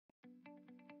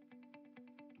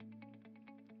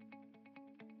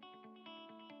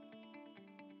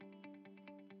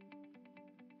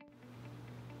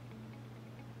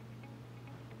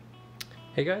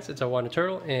Hey guys, it's Ravnica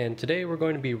Turtle, and today we're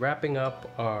going to be wrapping up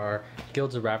our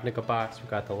Guilds of Ravnica box. We've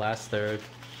got the last third,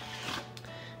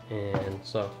 and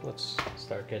so let's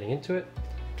start getting into it.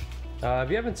 If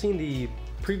you haven't seen the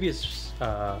previous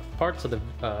parts of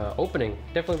the opening,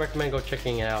 definitely recommend go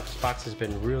checking it out. This box has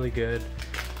been really good.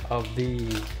 Of the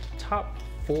top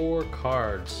four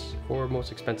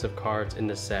most expensive cards in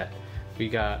the set, we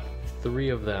got 3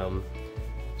 of them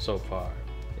so far,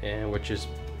 and which is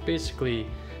basically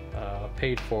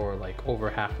paid for like over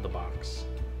half of the box.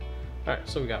 Alright,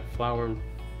 so we got Flower and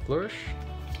Flourish,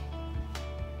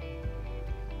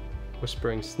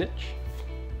 Whispering Snitch,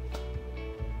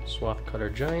 Swath Cutter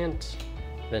Giant,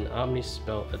 then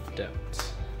Omnispell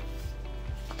Adept.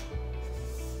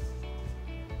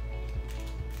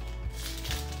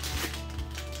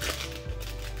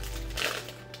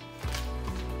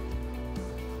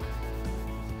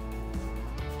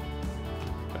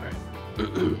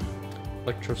 Alright.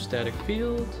 Electrostatic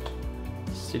Field,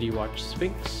 City Watch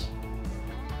Sphinx,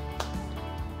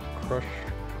 Crush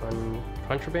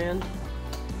Contraband,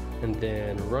 and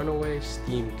then Runaway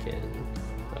Steamkin.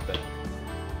 Not bad.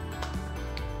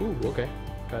 Ooh, okay.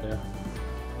 Got a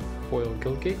foil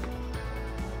Guildgate.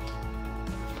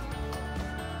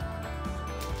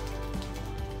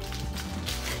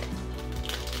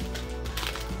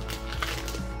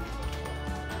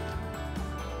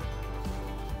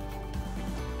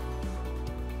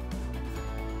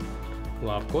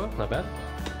 Lava Coil, not bad.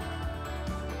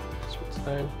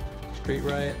 Sweetstein, Street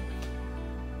Riot,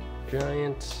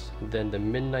 Giant, then the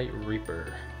Midnight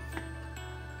Reaper.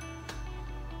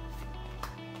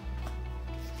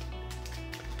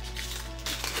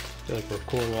 I feel like we're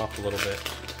cooling off a little bit,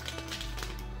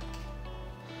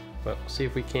 but we'll see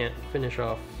if we can't finish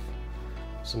off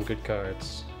some good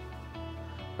cards.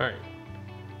 Alright,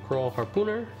 Crawl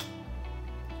Harpooner,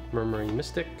 Murmuring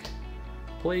Mystic,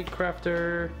 Plague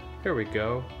Crafter. Here we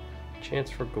go.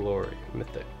 Chance for Glory,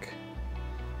 Mythic.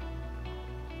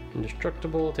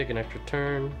 Indestructible, take an extra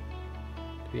turn.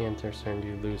 To the end of turn,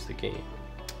 you lose the game.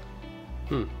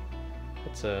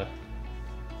 That's a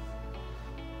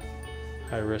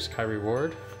high risk, high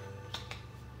reward.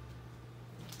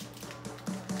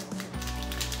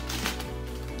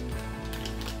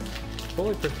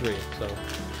 Only for 3, so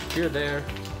if you're there.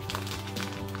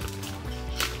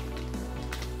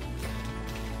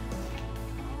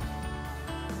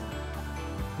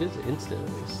 It is instant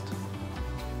at least.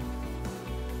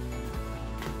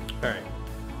 Alright.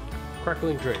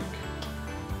 Crackling Drake.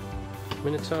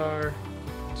 Minotaur.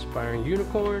 Inspiring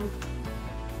Unicorn.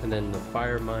 And then the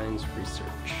Fire Mines Research.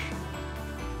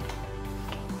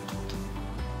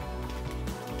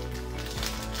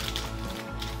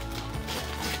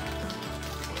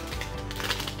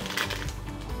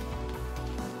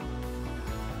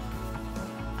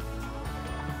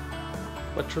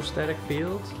 Electrostatic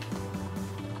Field.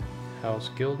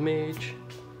 House Guildmage,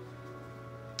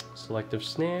 Selective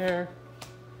Snare,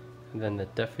 and then the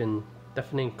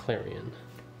Deafening Clarion.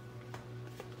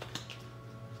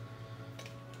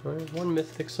 Alright, 1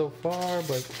 Mythic so far,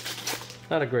 but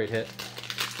not a great hit.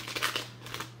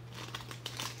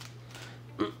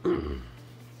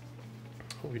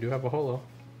 We do have a holo.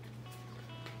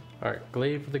 Alright,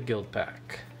 Glaive of the Guild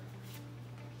Pack,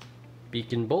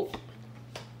 Beacon Bolt,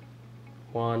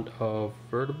 Wand of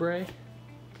Vertebrae,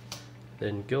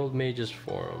 then Guild Mage's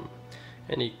Forum.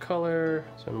 Any color,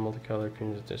 so multicolor,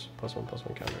 there's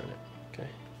 +1/+1 counter on it. Okay.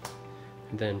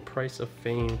 And then Price of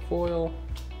Fame foil.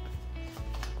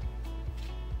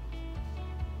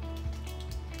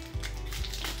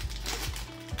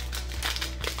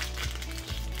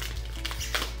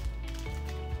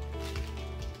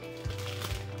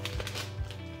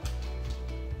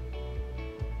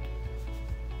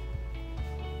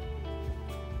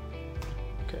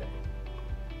 Okay.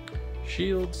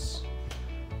 Shields,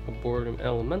 a Boredom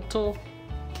Elemental,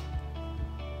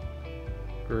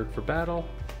 Gird for Battle,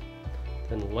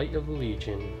 then Light of the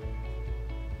Legion.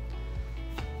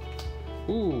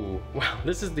 Ooh, wow,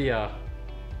 this is the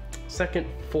second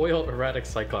foil erratic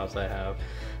Cyclops I have,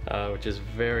 which is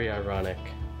very ironic.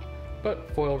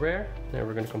 But foil rare,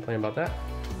 never gonna complain about that.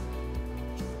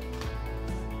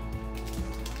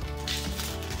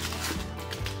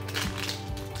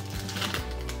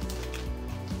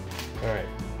 Alright,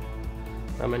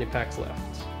 not many packs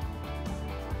left.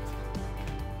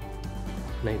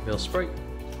 Nightvale Sprite,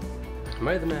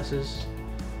 Might of the Masses,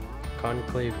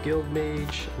 Conclave Guild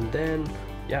Mage, and then,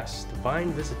 yes,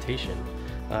 Divine Visitation.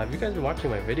 If you guys have been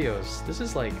watching my videos, this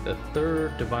is like the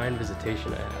 3rd Divine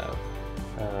Visitation I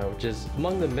have, which is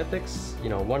among the mythics, you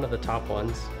know, one of the top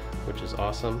ones, which is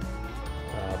awesome.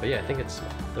 But yeah, I think it's my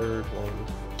 3rd one.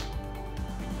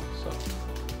 So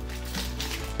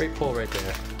Great pull right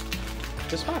there.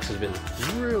 This box has been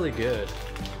really good.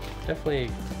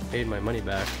 Definitely paid my money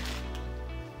back.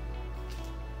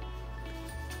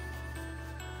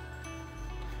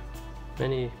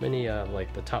 Many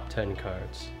like the top 10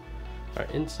 cards. Our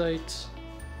Insight,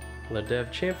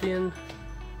 Ladev Champion,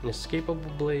 Inescapable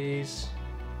Blaze,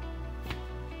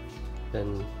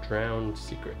 then Drowned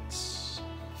Secrets.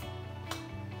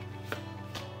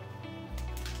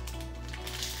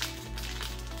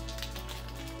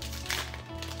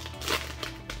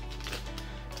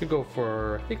 Could go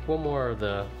for, I think, one more of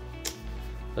the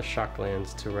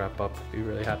Shocklands to wrap up. Be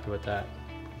really happy with that.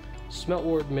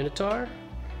 Smeltward Minotaur,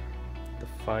 the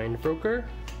Find Broker,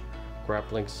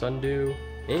 Grappling Sundew,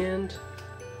 and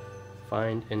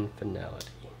Find Infinality.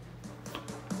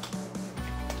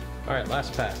 Alright,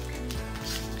 last pack.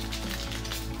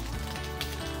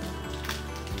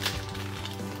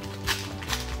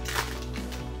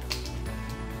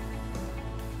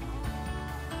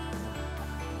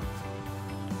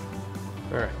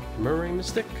 Alright, Murmuring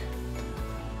Mystic,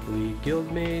 Lead Guild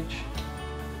Mage,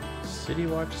 City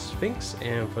Watch Sphinx,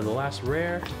 and for the last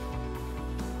rare,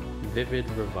 Vivid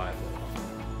Revival.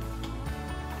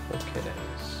 Okay,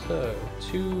 so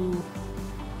to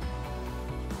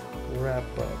wrap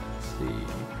up, let's see.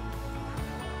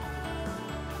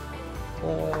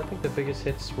 I think the biggest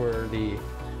hits were the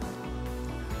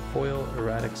Foil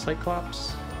Erratic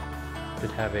Cyclops,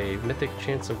 could have a Mythic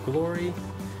Chance of Glory,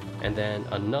 and then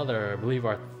another, I believe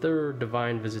our third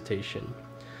Divine Visitation.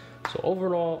 So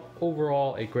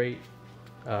overall a great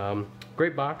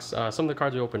box. Some of the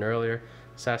cards we opened earlier: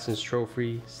 Assassin's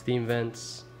Trophy, Steam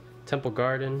Vents, Temple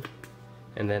Garden,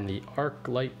 and then the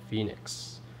Arclight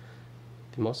Phoenix,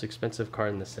 the most expensive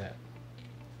card in the set.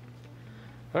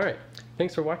 Alright,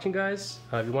 thanks for watching, guys.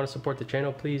 If you want to support the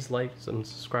channel, please like and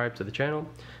subscribe to the channel,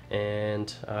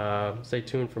 and stay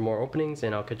tuned for more openings,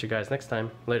 and I'll catch you guys next time.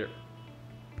 Later.